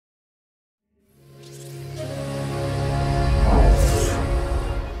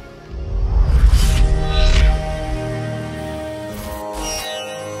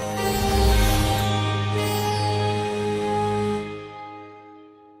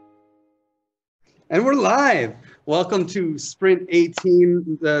And we're live. Welcome to Sprint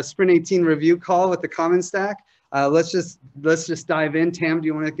 18, the Sprint 18 review call with the Common Stack. Let's just dive in. Tam, do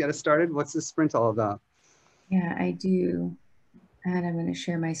you want to get us started? What's this sprint all about? Yeah, I do. And I'm going to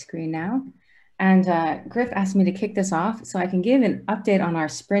share my screen now. And Griff asked me to kick this off so I can give an update on our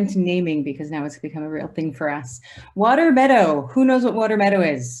sprint naming because now it's become a real thing for us. Water-Meadow. Who knows what Water-Meadow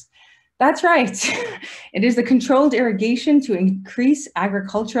is? That's right. It is the controlled irrigation to increase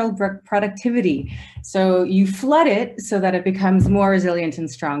agricultural productivity. So you flood it so that it becomes more resilient and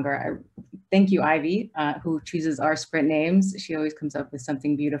stronger. Thank you, Ivy, who chooses our sprint names. She always comes up with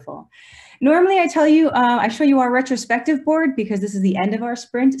something beautiful. Normally, I tell you, I show you our retrospective board because this is the end of our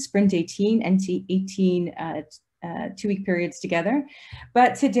sprint 18 and 18 2-week periods together.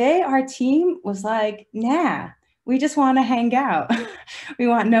 But today our team was like, nah, we just want to hang out. We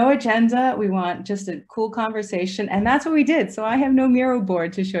want no agenda. We want just a cool conversation. And that's what we did. So I have no Miro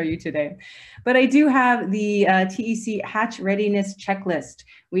board to show you today. But I do have the TEC hatch readiness checklist.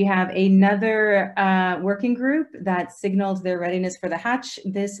 We have another working group that signaled their readiness for the hatch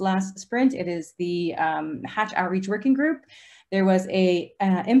this last sprint. It is the hatch outreach working group. There was a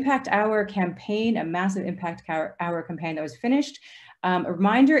impact hour campaign, a massive impact hour campaign that was finished. A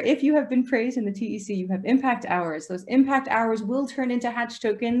reminder, if you have been praised in the TEC, you have impact hours. Those impact hours will turn into hatch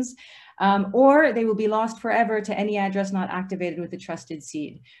tokens, or they will be lost forever to any address not activated with a trusted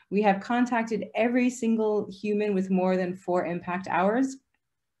seed. We have contacted every single human with more than 4 impact hours.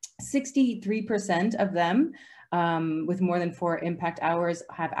 63% of them with more than 4 impact hours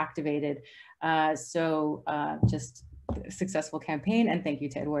have activated. Just a successful campaign, and thank you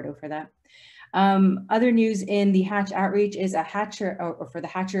to Eduardo for that. Other news in the hatch outreach is a hatcher, or for the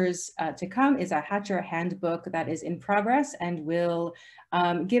hatchers to come, is a hatcher handbook that is in progress and will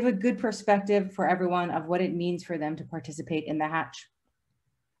give a good perspective for everyone of what it means for them to participate in the hatch.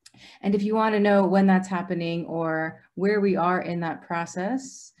 And if you want to know when that's happening or where we are in that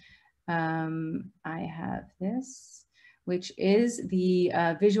process, I have this, which is the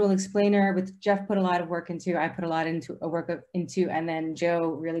visual explainer, which Jeff put a lot of work into. I put a lot into and then Joe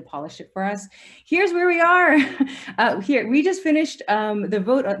really polished it for us. Here's where we are. Here, we just finished the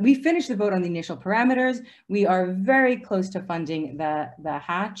vote. We finished the vote on the initial parameters. We are very close to funding the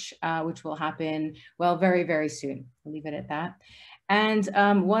hatch, which will happen, well, very, very soon. I'll leave it at that. And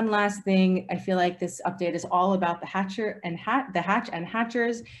one last thing, I feel like this update is all about the hatch and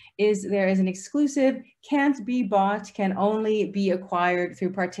hatchers. There is an exclusive, can't be bought, can only be acquired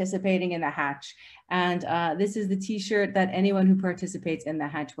through participating in the hatch. And this is the t-shirt that anyone who participates in the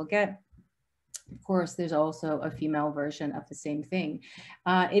hatch will get. Of course, there's also a female version of the same thing.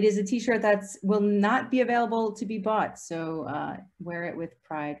 It is a t-shirt that will not be available to be bought. So wear it with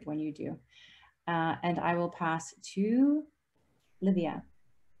pride when you do. And I will pass to Livia.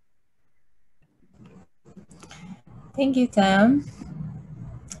 Thank you, Tam.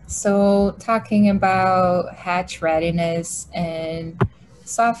 So talking about hatch readiness and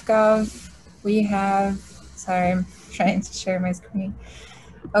SoftGov, we have, sorry, I'm trying to share my screen.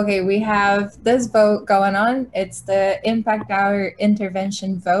 Okay, we have this vote going on. It's the impact hour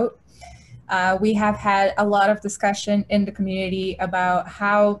intervention vote. We have had a lot of discussion in the community about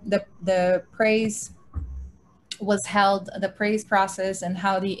how the praise was held, the praise process, and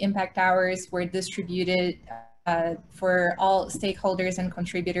how the impact hours were distributed for all stakeholders and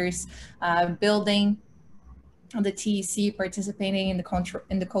contributors, building the TEC, participating in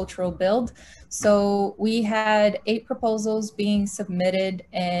the cultural build. So we had 8 proposals being submitted,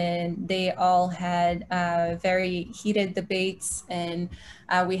 and they all had very heated debates, and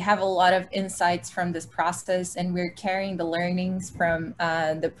we have a lot of insights from this process, and we're carrying the learnings from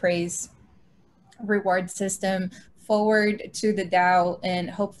the praise reward system forward to the DAO and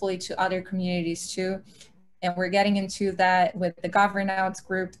hopefully to other communities too. And we're getting into that with the governance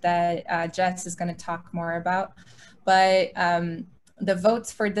group that Jess is going to talk more about. But the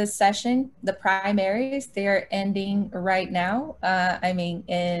votes for this session, the primaries, they are ending right now. I mean,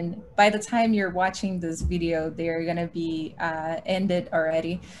 and by the time you're watching this video, they're going to be ended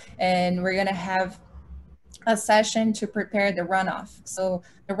already. And we're going to have a session to prepare the runoff. So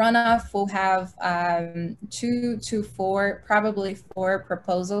the runoff will have 2 to 4, probably 4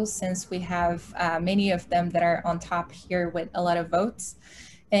 proposals, since we have many of them that are on top here with a lot of votes.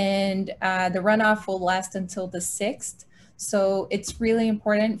 And the runoff will last until the 6th. So it's really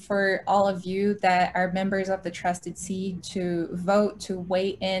important for all of you that are members of the Trusted Seed to vote, to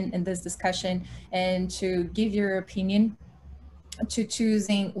weigh in this discussion, and to give your opinion to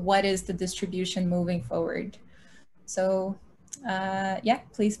choosing what is the distribution moving forward. So yeah,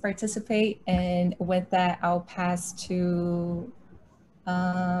 please participate. And with that, I'll pass to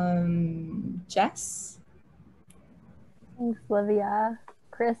Jess? Thanks, Livia.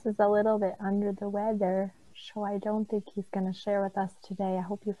 Chris is a little bit under the weather, so I don't think he's going to share with us today. I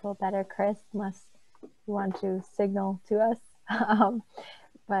hope you feel better, Chris, unless you want to signal to us.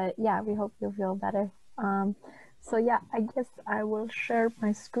 But yeah, we hope you feel better. So yeah, I guess I will share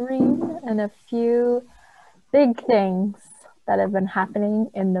my screen and a few big things that have been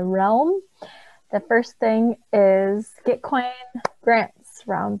happening in the realm. The first thing is Gitcoin grants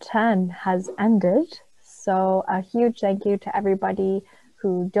round 10 has ended. So a huge thank you to everybody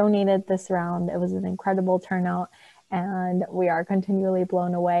who donated this round. It was an incredible turnout, and we are continually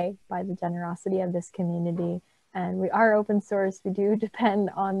blown away by the generosity of this community. And we are open source. We do depend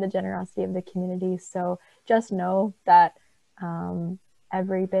on the generosity of the community. So just know that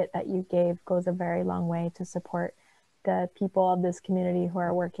every bit that you gave goes a very long way to support the people of this community who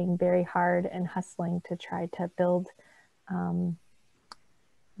are working very hard and hustling to try to build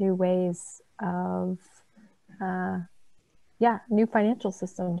new ways of new financial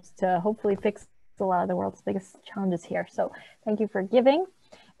systems to hopefully fix a lot of the world's biggest challenges here. So thank you for giving.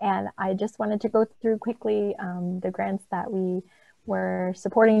 And I just wanted to go through quickly the grants that we were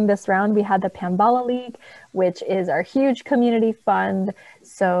supporting this round. We had the Panbala League, which is our huge community fund.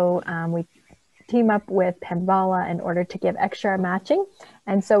 So we team up with Panbala in order to give extra matching.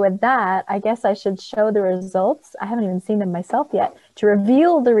 And so with that, I guess I should show the results. I haven't even seen them myself yet, to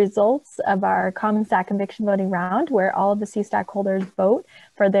reveal the results of our Common Stack conviction voting round, where all of the CSTAC holders vote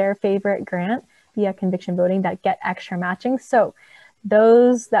for their favorite grant via conviction voting that get extra matching. So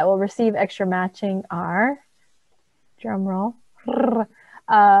those that will receive extra matching are, drum roll,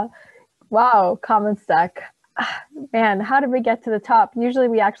 wow, Common Stack. Man, how did we get to the top? Usually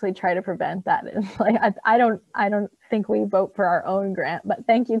we actually try to prevent that. It's like I don't think we vote for our own grant, but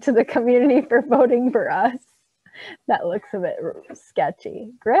thank you to the community for voting for us. That looks a bit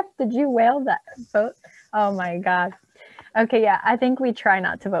sketchy. Griff, did you whale that vote? Oh my God. Okay, yeah, I think we try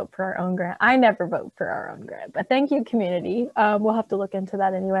not to vote for our own grant. I never vote for our own grant, but thank you, community. We'll have to look into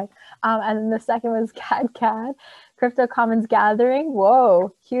that anyway. And then the second was CAD, Crypto Commons Gathering.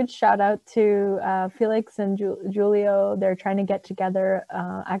 Whoa, huge shout out to Felix and Julio. They're trying to get together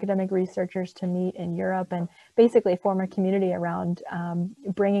academic researchers to meet in Europe and basically form a community around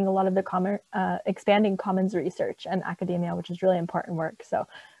bringing a lot of the expanding commons research and academia, which is really important work. So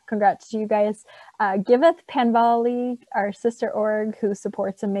congrats to you guys. Giveth Panbala League, our sister org who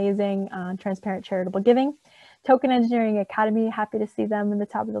supports amazing transparent charitable giving. Token Engineering Academy, happy to see them in the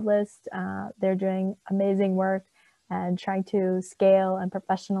top of the list. They're doing amazing work and trying to scale and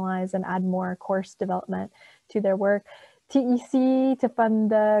professionalize and add more course development to their work. TEC to fund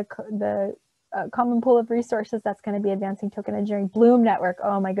the common pool of resources that's going to be advancing token engineering. Bloom Network,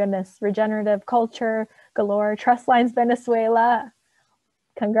 oh my goodness, regenerative culture galore. Trust Lines Venezuela,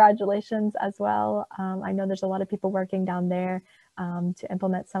 congratulations as well. I know there's a lot of people working down there to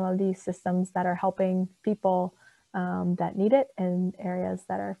implement some of these systems that are helping people that need it in areas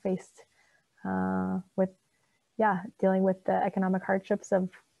that are faced with dealing with the economic hardships of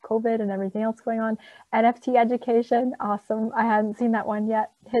COVID and everything else going on. NFT education, awesome. I hadn't seen that one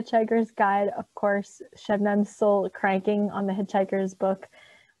yet. Hitchhiker's Guide, of course. Shebnem's still cranking on the Hitchhiker's book,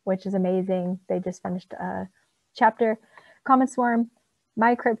 which is amazing. They just finished a chapter. Common Swarm,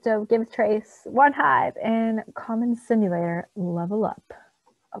 My Crypto, Give Trace, One Hive, and Common Simulator Level Up.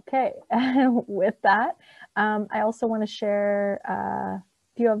 Okay, and with that, I also want to share a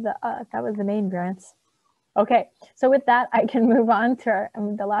few of the, that was the main grants. Okay, so with that, I can move on to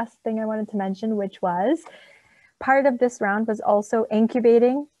the last thing I wanted to mention, which was part of this round was also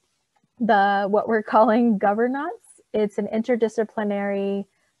incubating what we're calling Governance. It's an interdisciplinary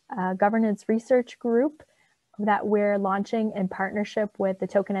governance research group that we're launching in partnership with the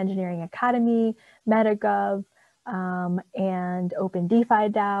Token Engineering Academy, MetaGov, and Open DeFi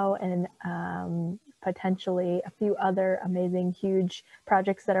DAO, and potentially a few other amazing, huge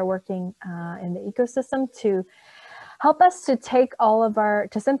projects that are working in the ecosystem to help us to take to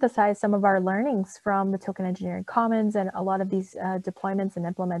synthesize some of our learnings from the Token Engineering Commons and a lot of these deployments and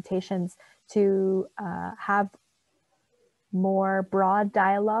implementations to have more broad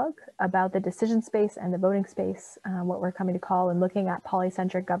dialogue about the decision space and the voting space, what we're coming to call, and looking at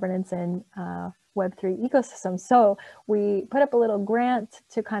polycentric governance in Web3 ecosystems. So we put up a little grant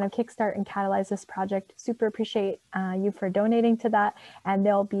to kind of kickstart and catalyze this project. Super appreciate you for donating to that. And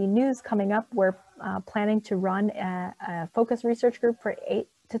there'll be news coming up. We're planning to run a focus research group for 8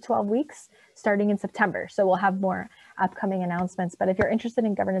 to 12 weeks starting in September. So we'll have more upcoming announcements. But if you're interested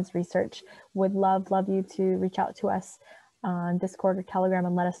in governance research, would love you to reach out to us on Discord or Telegram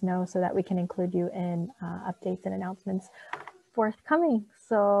and let us know so that we can include you in updates and announcements forthcoming.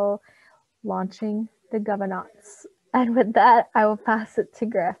 So launching the governance. And with that, I will pass it to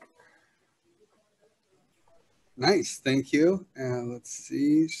Griff. Nice, thank you. And let's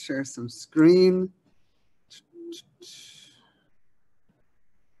see, share some screen.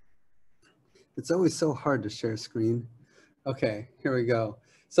 It's always so hard to share screen. Okay, here we go.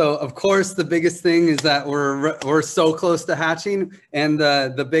 So of course, the biggest thing is that we're so close to hatching, and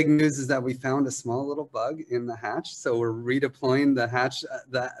the big news is that we found a small little bug in the hatch. So we're redeploying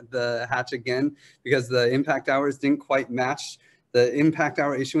the hatch again because the impact hours didn't quite match. The impact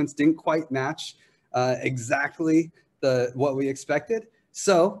hour issuance didn't quite match exactly what we expected.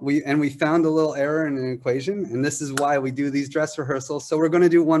 So we found a little error in an equation, and this is why we do these dress rehearsals. So we're going to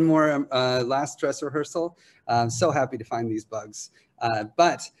do one more last dress rehearsal. I'm so happy to find these bugs.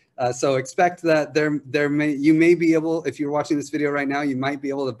 So expect that you may be able, if you're watching this video right now, you might be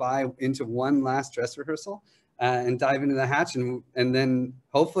able to buy into one last dress rehearsal and dive into the hatch, and then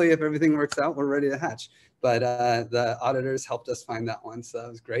hopefully if everything works out, we're ready to hatch. But the auditors helped us find that one, so that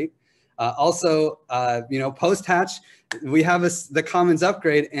was great. Also, post-hatch, we have the Commons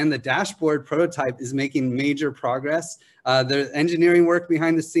Upgrade, and the dashboard prototype is making major progress. The engineering work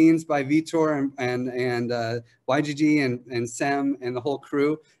behind the scenes by Vitor and YGG and Sam and the whole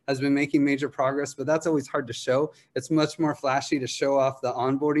crew has been making major progress, but that's always hard to show. It's much more flashy to show off the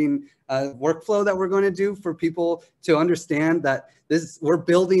onboarding workflow that we're going to do for people to understand that we're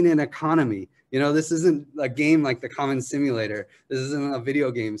building an economy. You know, this isn't a game like the Commons Simulator. This isn't a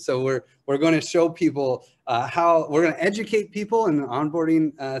video game. So we're going to show people how we're going to educate people in the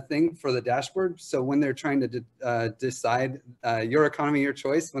onboarding thing for the dashboard. So when they're trying to decide your economy, your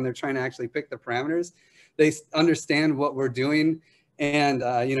choice, when they're trying to actually pick the parameters, they understand what we're doing. And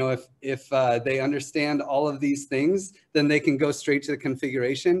if they understand all of these things, then they can go straight to the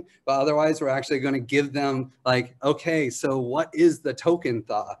configuration. But otherwise, we're actually going to give them like, okay, so what is the token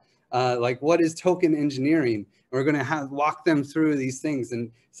thaw? Like, what is token engineering? And we're going to walk them through these things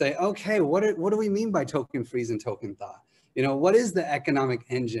and say, okay, what do we mean by token freeze and token thaw? You know, what is the economic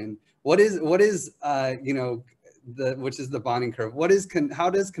engine? What is which is the bonding curve? How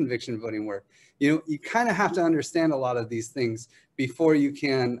does conviction voting work? You know, you kind of have to understand a lot of these things before you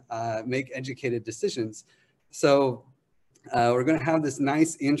can make educated decisions. So we're going to have this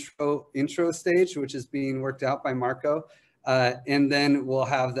nice intro stage, which is being worked out by Marco. And then we'll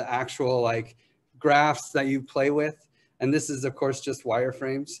have the actual like graphs that you play with. And this is of course just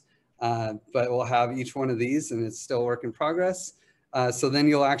wireframes, but we'll have each one of these, and it's still work in progress. So then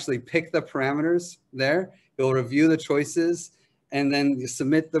you'll actually pick the parameters there. You'll review the choices, and then you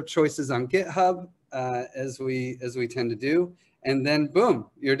submit the choices on GitHub as we tend to do. And then boom,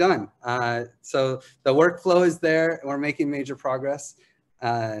 you're done. So the workflow is there. We're making major progress.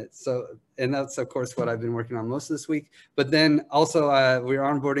 And that's of course what I've been working on most of this week. But then also we're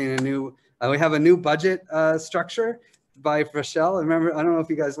onboarding we have a new budget structure by Rochelle. Remember, I don't know if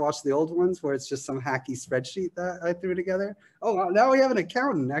you guys watched the old ones where it's just some hacky spreadsheet that I threw together. Oh, now we have an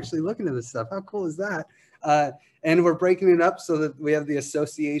accountant actually looking at this stuff. How cool is that? And we're breaking it up so that we have the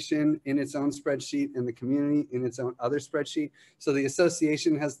association in its own spreadsheet and the community in its own other spreadsheet. So the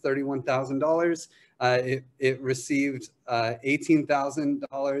association has $31,000. It received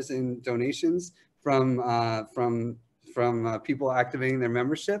 $18,000 in donations from people activating their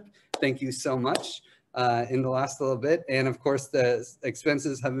membership. Thank you so much in the last little bit. And of course, the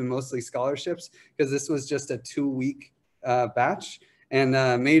expenses have been mostly scholarships because this was just a 2-week batch. And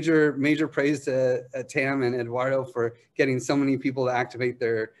major praise to Tam and Eduardo for getting so many people to activate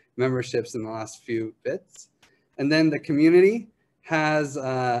their memberships in the last few bits. And then the community has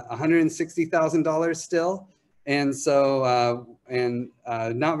 $160,000 still. And so,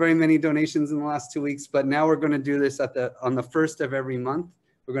 not very many donations in the last 2 weeks, but now we're going to do this on the first of every month.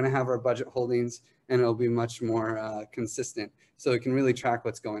 We're going to have our budget holdings, and it'll be much more consistent, so we can really track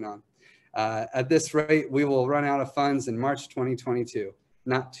what's going on. At this rate, we will run out of funds in March 2022.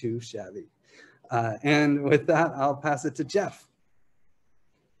 Not too shabby. And with that, I'll pass it to Jeff.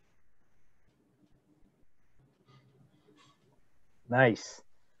 Nice.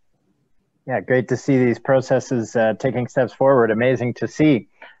 Yeah, great to see these processes taking steps forward. Amazing to see.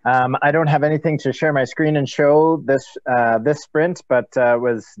 I don't have anything to share my screen and show this sprint, but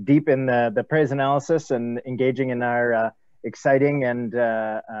was deep in the praise analysis and engaging in our exciting and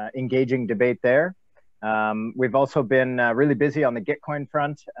engaging debate there. We've also been really busy on the Gitcoin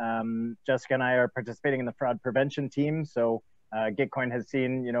front. Jessica and I are participating in the fraud prevention team. So Gitcoin has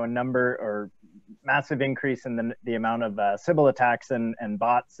seen, a number or massive increase in the amount of Sybil attacks and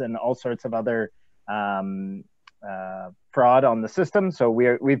bots and all sorts of other fraud on the system. So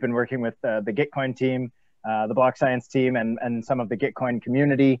we've been working with the Gitcoin team, the block science team, and some of the Gitcoin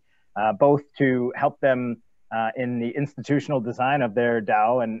community both to help them in the institutional design of their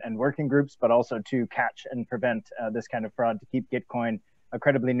DAO and working groups, but also to catch and prevent this kind of fraud, to keep Gitcoin a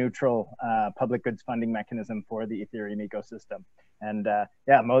credibly neutral public goods funding mechanism for the Ethereum ecosystem. And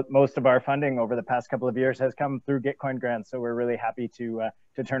yeah, most of our funding over the past couple of years has come through Gitcoin grants. So we're really happy to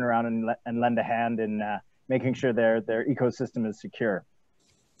turn around and lend a hand in making sure their ecosystem is secure.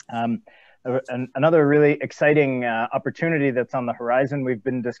 Another really exciting opportunity that's on the horizon, we've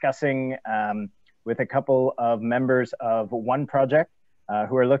been discussing with a couple of members of one project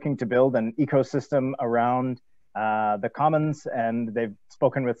who are looking to build an ecosystem around the Commons, and they've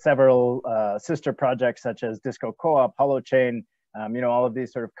spoken with several sister projects such as Disco Co-op, Holochain, you know, all of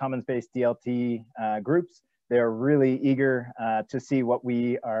these sort of Commons-based DLT groups. They're really eager to see what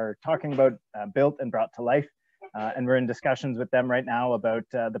we are talking about built and brought to life. And we're in discussions with them right now about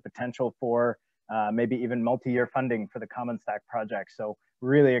the potential for maybe even multi-year funding for the Common Stack project. So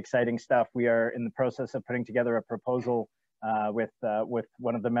really exciting stuff. We are in the process of putting together a proposal with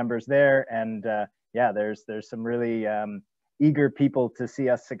one of the members there. And yeah, there's some really eager people to see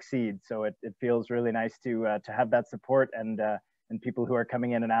us succeed. So it feels really nice to have that support and people who are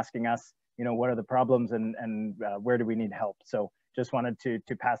coming in and asking us, you know, what are the problems and where do we need help? So just wanted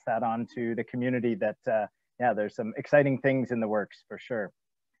to pass that on to the community that, yeah, there's some exciting things in the works for sure.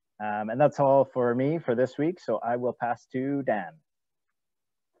 And that's all for me for this week. So I will pass to Dan.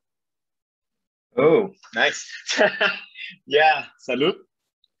 Oh, nice. Yeah, salute.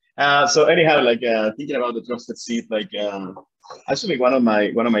 So anyhow, like thinking about the trusted seed, like actually one of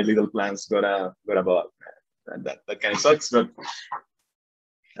my little plans got about that kind of sucks, but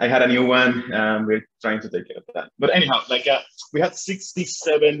I had a new one. We're trying to take care of that. But anyhow, like we had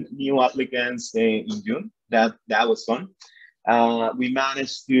 67 new applicants in June. That was fun. We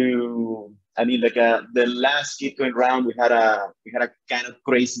managed to, I mean, like the last Gitcoin round, we had a kind of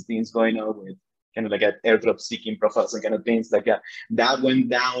crazy things going on with kind of like an airdrop seeking profiles and kind of things like that went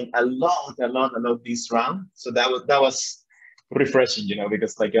down a lot this round. So that was refreshing, you know,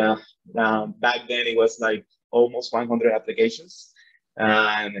 because like back then it was like almost 100 applications,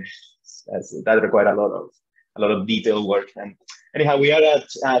 and that required a lot of detailed work. And anyhow, we are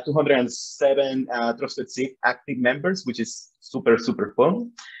at 207 trusted seed active members, which is super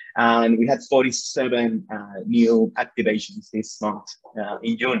fun. And we had 47 new activations this month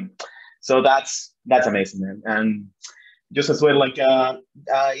in June. So that's amazing, man. And just as well, like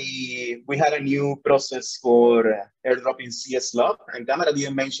we had a new process for airdropping CSLog, and Tamara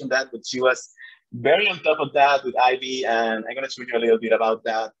didn't mention that, but she was very on top of that with Ivy, and I'm gonna show you a little bit about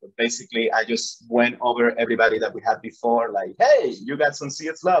that. But basically, I just went over everybody that we had before, like, hey, you got some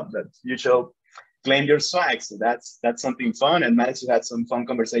CSLog that you should claim your swag. So that's something fun, and managed to have some fun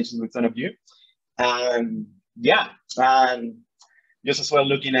conversations with some of you. And yeah, and just as well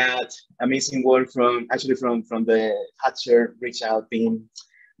looking at amazing work from the Hatcher reach out team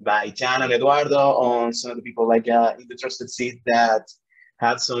by Jan and Eduardo on some of the people like in the trusted seed that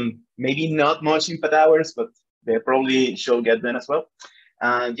had some maybe not much impact hours, but they probably should get them as well.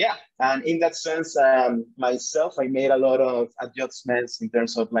 And yeah, and in that sense, myself, I made a lot of adjustments in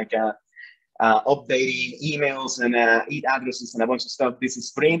terms of like updating emails and addresses and a bunch of stuff this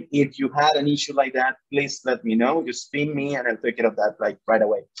spring. If you had an issue like that, please let me know. Just ping me and I'll take care of that like right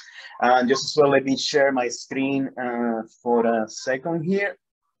away. And just as well, let me share my screen for a second here.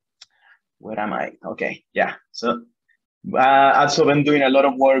 Where am I? Okay, yeah. So also been doing a lot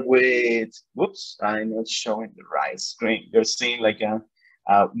of work with, whoops, I'm not showing the right screen. You're seeing like a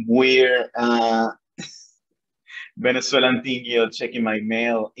weird Venezuelan thingy checking my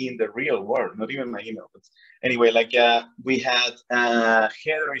mail in the real world, not even my email. But anyway, like we had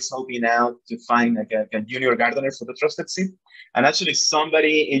Heather is helping out to find like a junior gardener for the trusted seed. And actually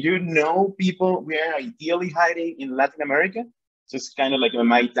somebody, if you know people, we are ideally hiding in Latin America. So it's kind of like a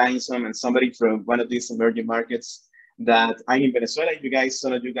Mike Tyson and somebody from one of these emerging markets that I'm in Venezuela. You guys,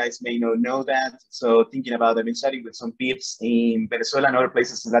 some of you guys may not know that. So thinking about I've been chatting with some peeps in Venezuela and other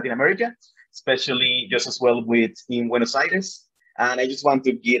places in Latin America, especially just as well with in Buenos Aires. And I just want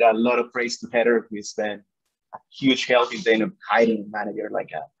to give a lot of praise to Heather, who's been a huge help in terms of hiding manager,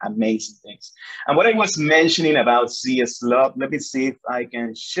 like amazing things. And what I was mentioning about CSLog, let me see if I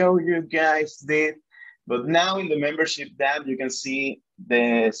can show you guys this. But now in the membership tab, you can see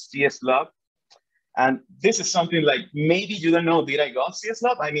the CSLog. And this is something like, maybe you don't know, did I got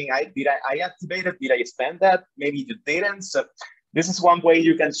CSLog? I mean, I activated, did I spend that? Maybe you didn't. So this is one way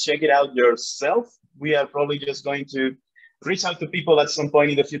you can check it out yourself. We are probably just going to reach out to people at some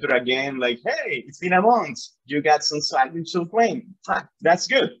point in the future again, like, hey, it's been a month. You got some swag you should claim. That's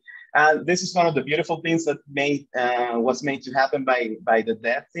good. And this is one of the beautiful things that was made to happen by the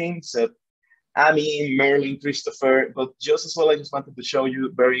dev team. So Amy, Merlin, Christopher, but just as well, I just wanted to show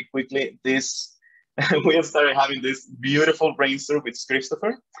you very quickly this. We have started having this beautiful brainstorm with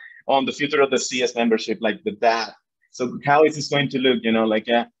Christopher on the future of the CS membership, like the DAP. So how is this going to look? You know, like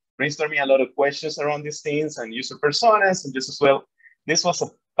brainstorming a lot of questions around these things and user personas, and just as well, this was a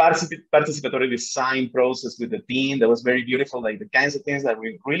participatory design process with the team that was very beautiful, like the kinds of things that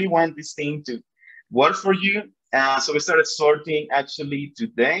we really want this team to work for you. So we started sorting actually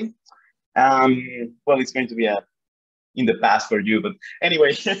today. Well, it's going to be in the past for you, but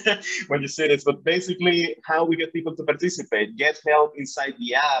anyway, when you say this, but basically how we get people to participate, get help inside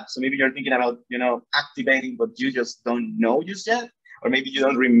the app. So maybe you're thinking about, you know, activating, but you just don't know just yet, or maybe you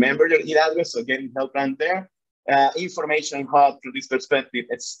don't remember your e-address, so getting help around there. Information hub through this perspective,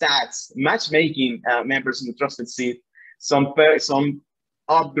 stats, matchmaking members in the trusted seat, some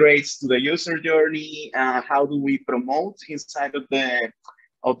upgrades to the user journey, how do we promote inside of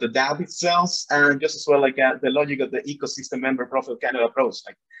the DApp itself, and just as well like the logic of the ecosystem member profile kind of approach.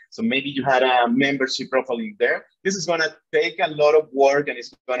 Like, so maybe you had a membership profile in there. This is gonna take a lot of work and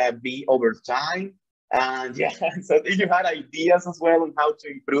it's gonna be over time. And yeah, so if you had ideas as well on how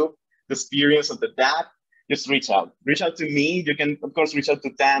to improve the experience of the DApp, just reach out. Reach out to me. You can, of course, reach out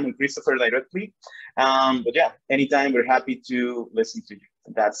to Tam and Christopher directly. But yeah, anytime we're happy to listen to you.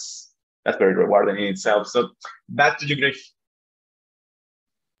 That's very rewarding in itself. So back to you, Griff.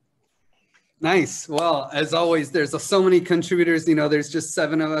 Nice. Well, as always, there's so many contributors. You know, there's just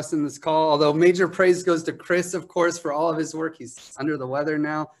 7 of us in this call, although major praise goes to Chris, of course, for all of his work. He's under the weather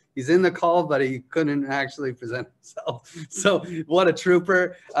now. He's in the call, but he couldn't actually present himself. So what a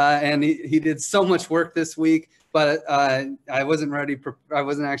trooper. And he did so much work this week, but I wasn't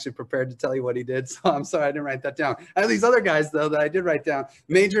actually prepared to tell you what he did. So I'm sorry, I didn't write that down. I have these other guys though that I did write down.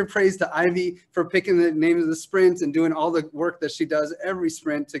 Major praise to Ivy for picking the names of the sprint and doing all the work that she does every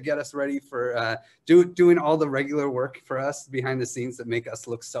sprint to get us ready for doing all the regular work for us behind the scenes that make us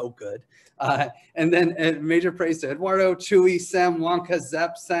look so good. And then major praise to Eduardo, Chewy, Sam, Wonka,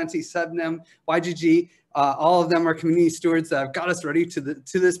 Zep, Santi, Sebnem, YGG. All of them are community stewards that have got us ready to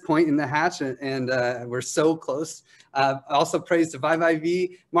this point in the hatch, and we're so close. Also praise to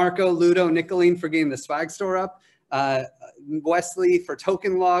ViViV, Marco, Ludo, Nicolene for getting the swag store up, Wesley for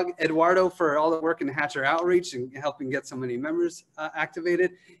Tokenlog, Eduardo for all the work in Hatcher Outreach and helping get so many members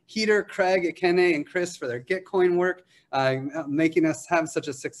activated, Heater, Craig, Akene, and Chris for their Gitcoin work, making us have such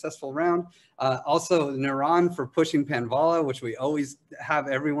a successful round. Also Naran for pushing Panvala, which we always have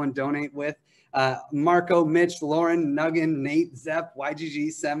everyone donate with. Marco, Mitch, Lauren, Nuggin, Nate, Zep,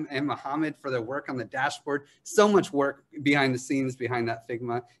 YGG, Sem, and Mohammed for their work on the dashboard. So much work behind the scenes behind that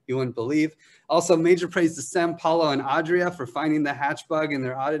Figma, you wouldn't believe. Also, major praise to Sem, Paulo, and Adria for finding the hatch bug in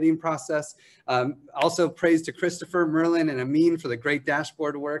their auditing process. Also, praise to Christopher, Merlin, and Amin for the great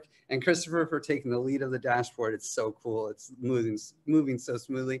dashboard work, and Christopher for taking the lead of the dashboard. It's so cool. It's moving so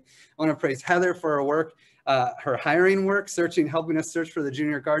smoothly. I want to praise Heather for her work. Her hiring work, helping us search for the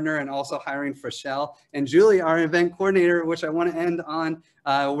junior gardener, and also hiring for Shell. And Julie, our event coordinator, which I want to end on,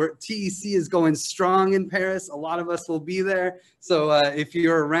 where TEC is going strong in Paris. A lot of us will be there. So if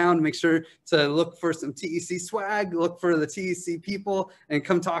you're around, make sure to look for some TEC swag, look for the TEC people, and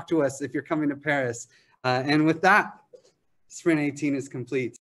come talk to us if you're coming to Paris. And with that, Sprint 18 is complete.